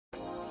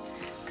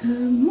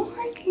Good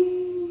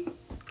morning.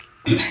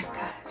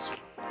 Gosh.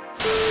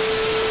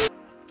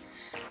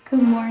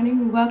 Good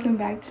morning. Welcome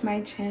back to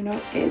my channel.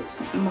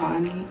 It's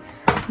Moni.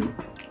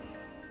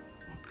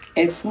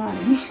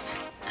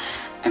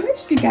 I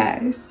missed you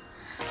guys.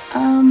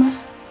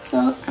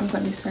 So I'm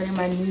going to be starting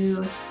my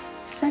new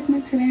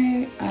segment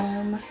today.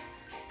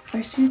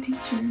 First year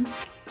teacher.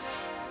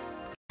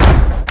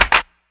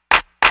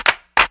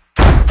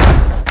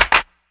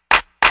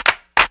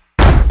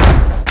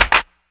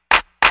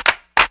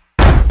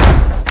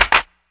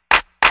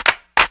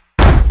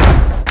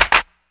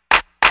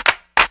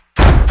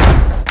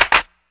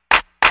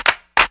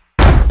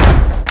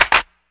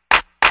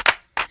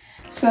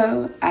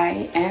 So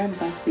I am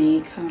about to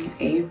become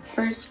a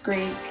first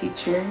grade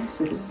teacher.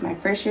 So this is my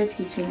first year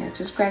teaching. I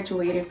just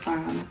graduated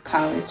from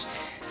college.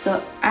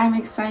 So I'm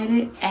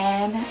excited,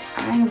 and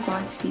I am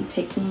going to be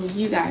taking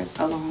you guys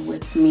along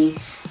with me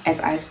as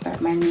I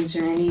start my new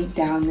journey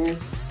down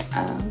this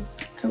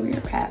career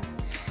path.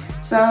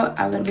 So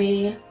I'm going to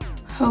be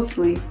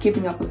hopefully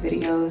keeping up with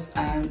videos,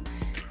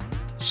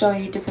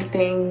 showing you different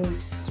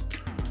things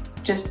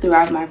just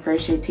throughout my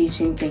first year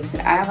teaching, things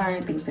that I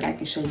learned, things that I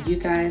can show you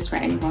guys for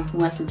anyone who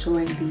wants to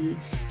join the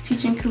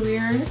teaching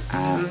career.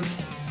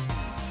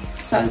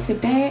 So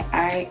today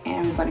I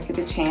am going to get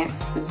the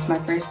chance. This is my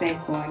first day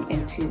going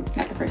into,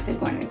 not the first day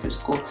going into the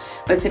school,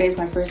 but today's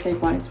my first day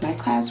going into my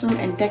classroom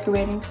and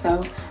decorating.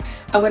 So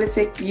I'm going to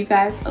take you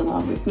guys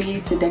along with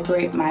me to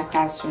decorate my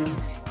classroom,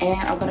 and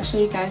I'm going to show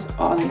you guys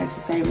all the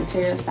necessary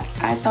materials that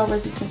I thought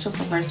was essential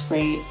for first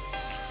grade.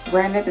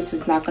 Granted, this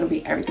is not going to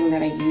be everything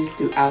that I use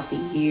throughout the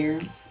year,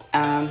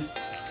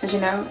 because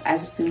you know,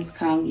 as the students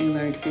come, you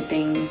learn different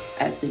things.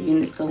 As the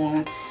units go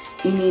on,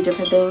 you need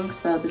different things.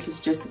 So this is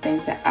just the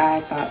things that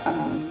I thought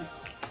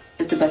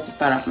is the best to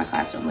start off my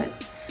classroom with.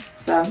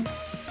 So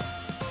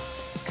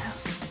let's go.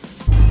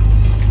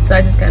 So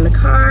I just got in the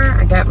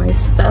car. I got my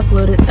stuff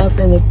loaded up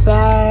in the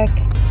back.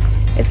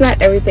 It's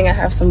not everything. I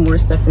have some more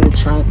stuff in the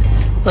trunk.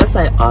 Plus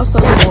I also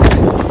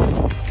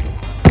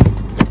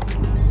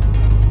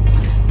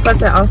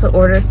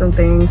ordered some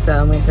things, so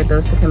I'm waiting for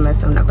those to come in,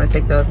 so I'm not going to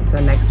take those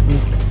until next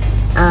week.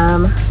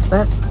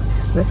 But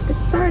let's get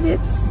started.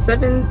 It's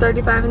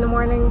 7:35 in the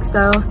morning,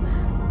 so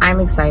I'm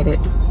excited.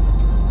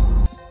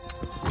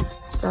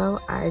 So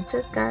I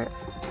just got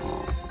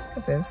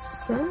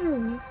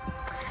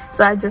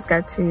So I just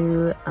got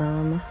to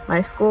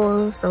my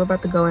school, so I'm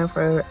about to go in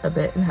for a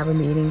bit and have a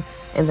meeting,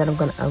 and then I'm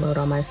going to unload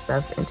all my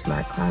stuff into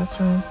my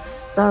classroom.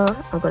 So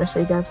I'm going to show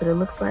you guys what it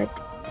looks like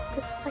in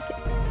just a second.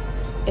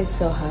 It's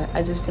so hot.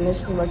 I just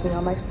finished working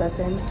all my stuff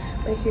in,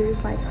 but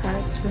here's my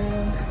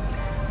classroom.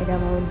 I got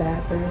my own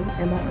bathroom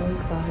and my own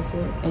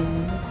closet,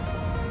 and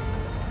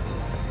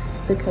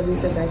the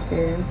cubbies are back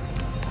there.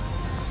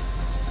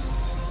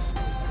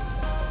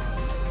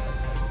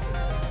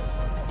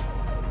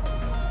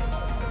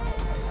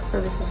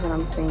 So this is what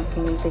I'm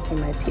thinking. I'm thinking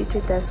my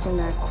teacher desk in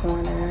that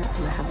corner. I'm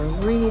gonna have a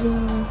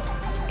reading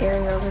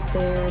area over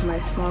there, my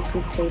small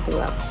group table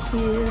out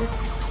here,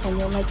 and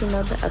then, like, you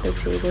know, the other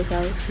tables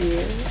out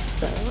here.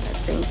 So I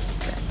think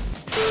that's...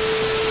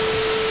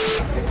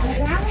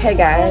 Hey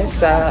guys,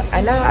 so I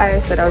know I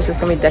said I was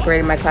just gonna be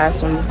decorating my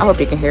classroom. I hope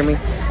you can hear me.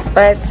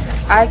 But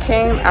I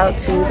came out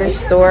to this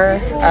store.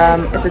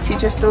 It's a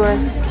teacher store,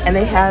 and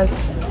they have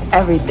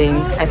everything.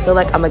 I feel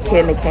like I'm a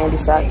kid in a candy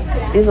shop.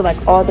 These are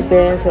like all the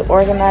bins and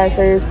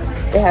organizers.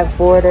 They have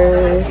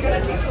borders.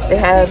 They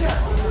have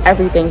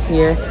everything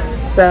here.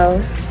 So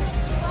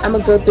I'm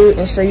gonna go through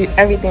and show you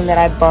everything that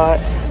I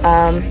bought.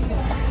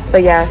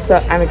 But yeah, so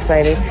I'm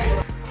excited.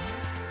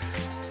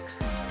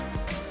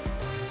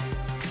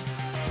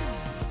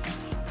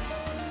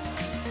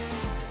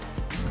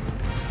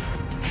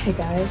 Hey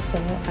guys, so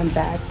I'm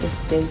back.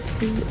 It's day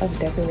 2 of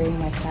decorating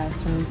my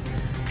classroom.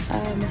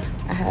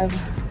 I have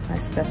my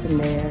stuff in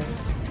there,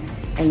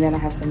 and then I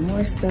have some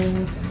more stuff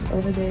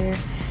over there,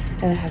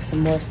 and I have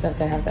some more stuff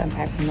that I have to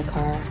unpack from the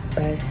car.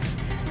 But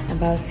I'm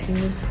about to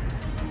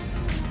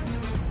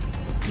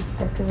keep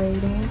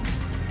decorating,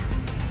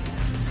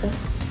 so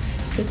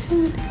stay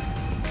tuned.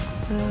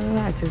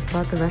 I just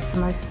brought the rest of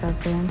my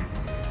stuff in,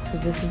 so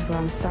this is where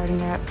I'm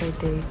starting at for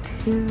day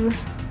 2.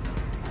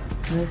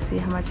 Let's see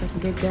how much I can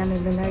get done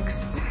in the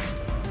next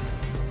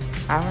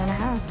hour and a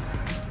half.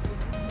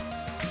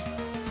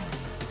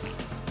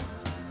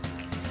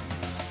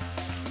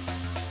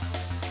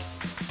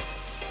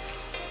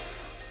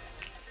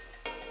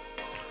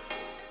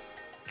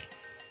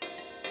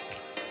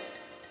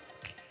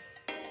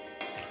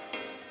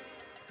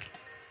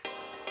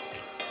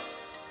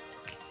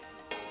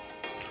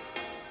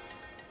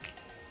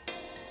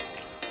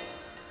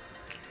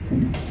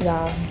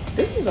 Y'all,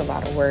 this is a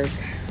lot of work.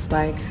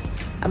 Like,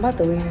 I'm about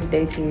to leave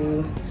day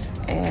 2,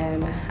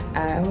 and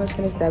I almost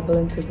finished that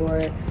bulletin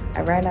board.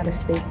 I ran out of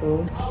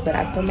staples, but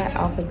I put my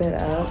alphabet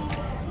up,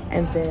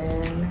 and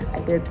then I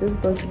did this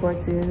bulletin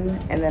board too,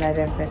 and then I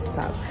didn't finish the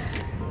top.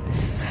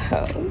 So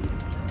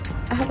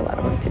I have a lot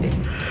of work to do.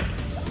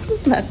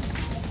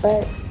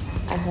 But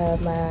I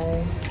have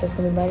that's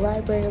gonna be my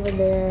library over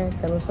there.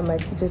 Then we put my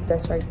teacher's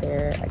desk right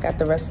there. I got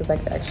the rest of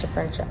like the extra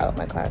furniture out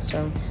my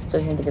classroom. So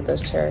I just need to get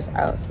those chairs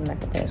out so then I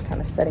can finish kind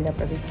of setting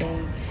up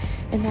everything.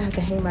 And now I have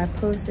to hang my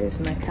posters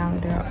and my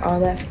calendar, all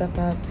that stuff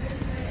up.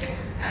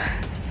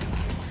 This is a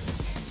lot of work.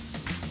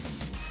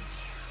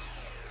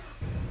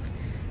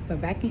 We're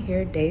back in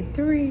here, day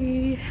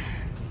 3.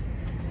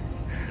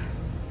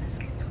 Let's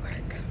get to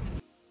work.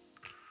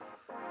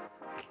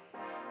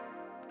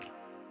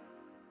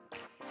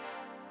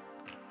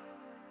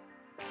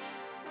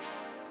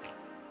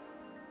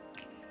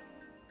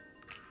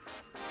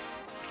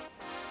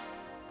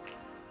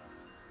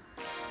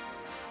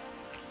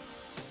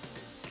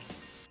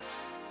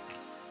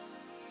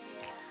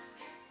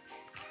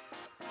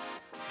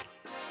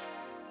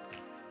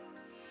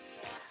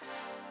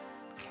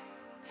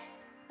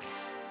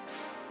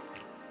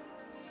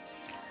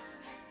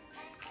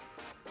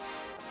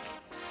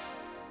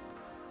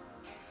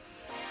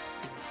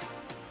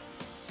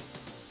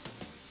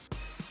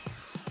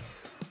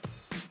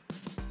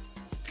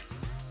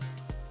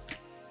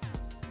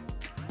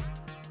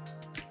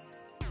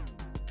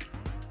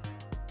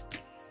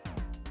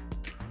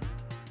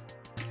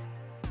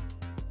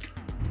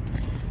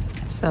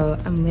 So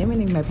I'm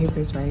laminating my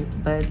papers right,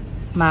 but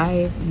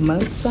my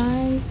month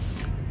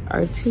signs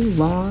are too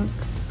long,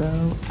 so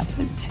I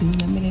put 2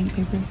 laminating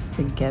papers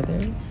together.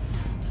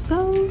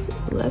 So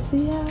let's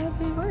see how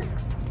it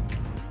works.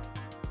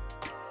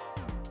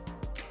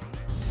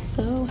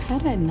 So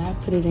had I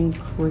not put it in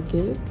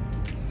crooked,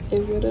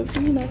 it would have,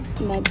 you know,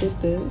 not did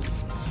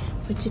this.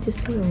 But you can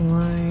see the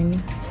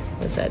line,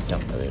 which I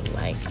don't really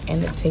like,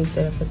 and the tape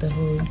that I put the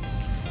hood.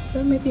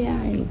 So maybe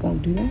I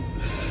won't do that.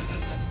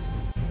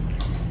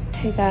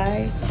 Hey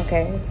guys,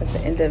 okay, it's at the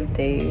end of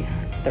day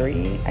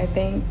 3, I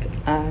think.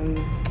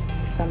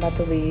 So I'm about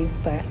to leave,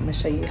 but I'm gonna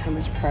show you how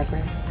much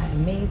progress I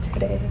made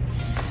today.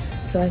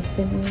 So I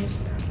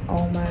finished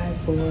all my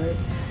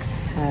boards,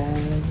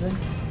 have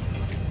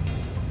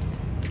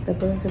the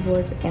bulletin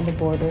boards and the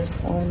borders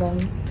on them,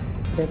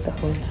 did the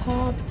whole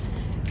top.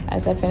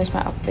 As I finished my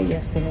alphabet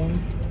yesterday,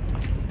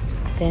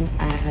 then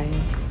I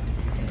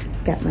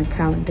got my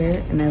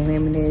calendar and I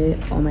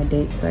laminated all my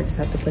dates, so I just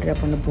have to put it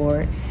up on the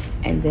board.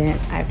 And then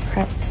I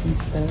prepped some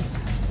stuff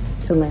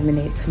to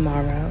laminate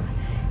tomorrow.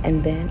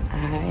 And then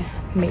I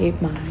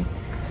made my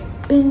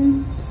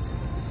bins.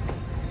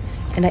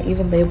 And I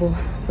even labeled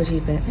which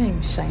each bin.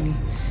 I'm shiny.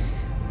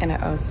 And I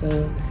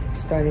also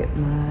started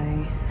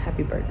my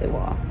happy birthday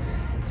wall.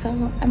 So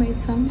I made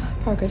some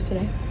progress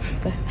today,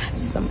 but I have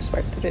so much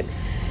work to do.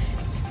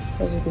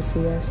 As you can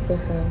see, I still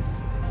have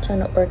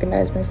trying to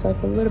organize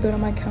myself a little bit on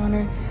my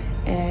counter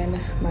and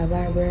my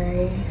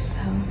library.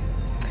 So,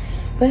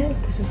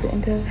 but this is the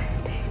end of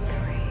day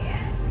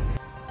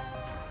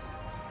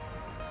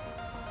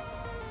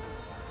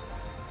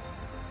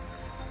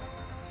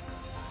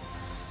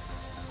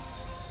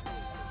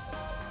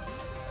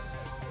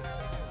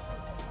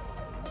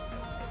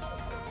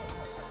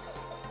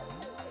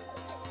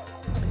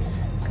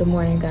 3. Good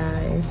morning,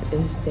 guys.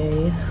 It's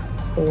day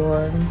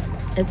 4.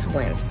 It's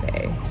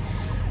Wednesday.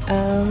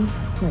 Oh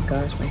my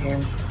gosh, my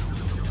hair.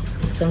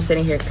 So I'm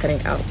sitting here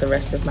cutting out the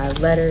rest of my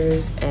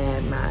letters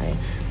and my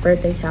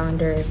birthday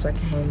calendar so I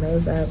can hang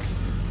those up.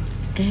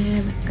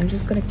 And I'm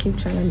just gonna keep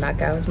trying to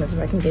knock out as much as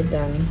I can get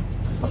done.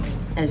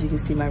 As you can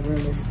see, my room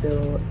is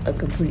still a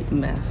complete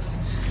mess.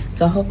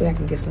 So hopefully I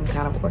can get some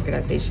kind of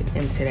organization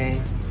in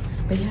today.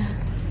 But yeah.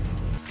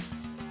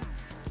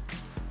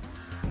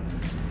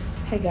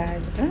 Hey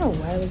guys, I don't know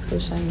why I look so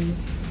shiny,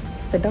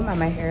 but don't mind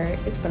my hair.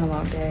 It's been a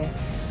long day.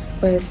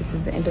 But this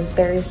is the end of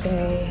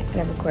Thursday,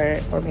 and I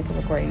recorded or make a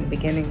recording in the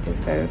beginning just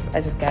because I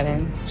just got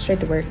in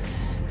straight to work.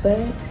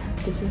 But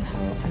this is how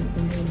I'm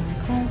ending my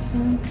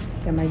classroom.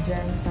 Got my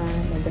germ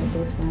sign, my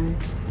birthday sign.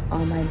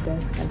 On my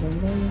desk have the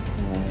name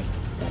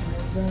tags. Got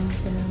my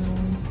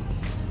rundown.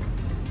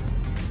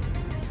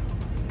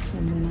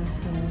 And then I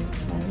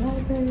have my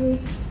library.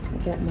 I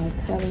got my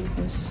colors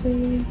and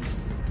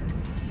shapes.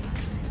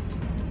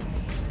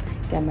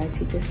 Got my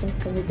teacher's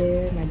desk over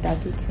there. My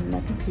docu cam,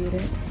 my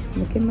computer.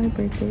 Look at my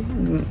birthday,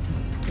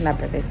 not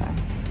birthday sign,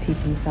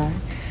 teaching sign.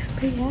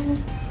 But yeah.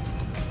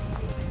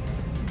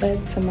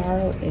 But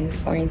tomorrow is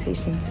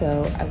orientation,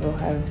 so I will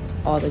have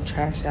all the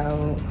trash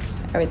out,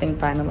 everything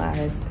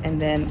finalized, and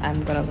then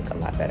I'm gonna look a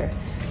lot better.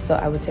 So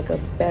I will take a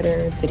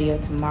better video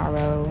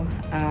tomorrow.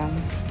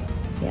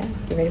 Yeah,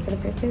 get ready for the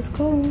first day of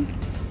school.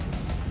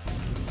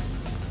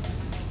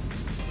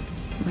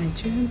 My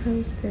journal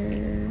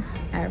poster,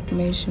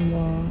 affirmation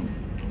wall,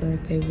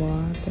 birthday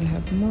wall. Then I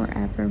have more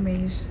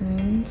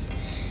affirmations,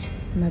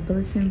 my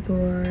bulletin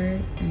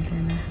board, and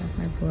then I have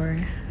my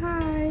board,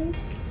 hi,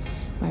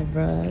 my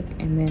rug,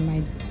 and then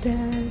my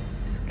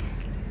desk,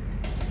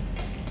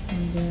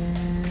 and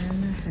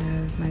then I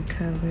have my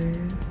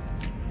colors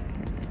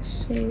and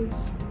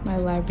shapes, my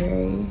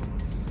library,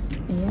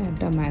 and yeah,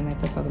 don't mind that,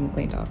 that's all I'm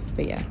cleaned off.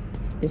 But yeah,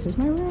 this is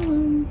my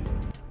room.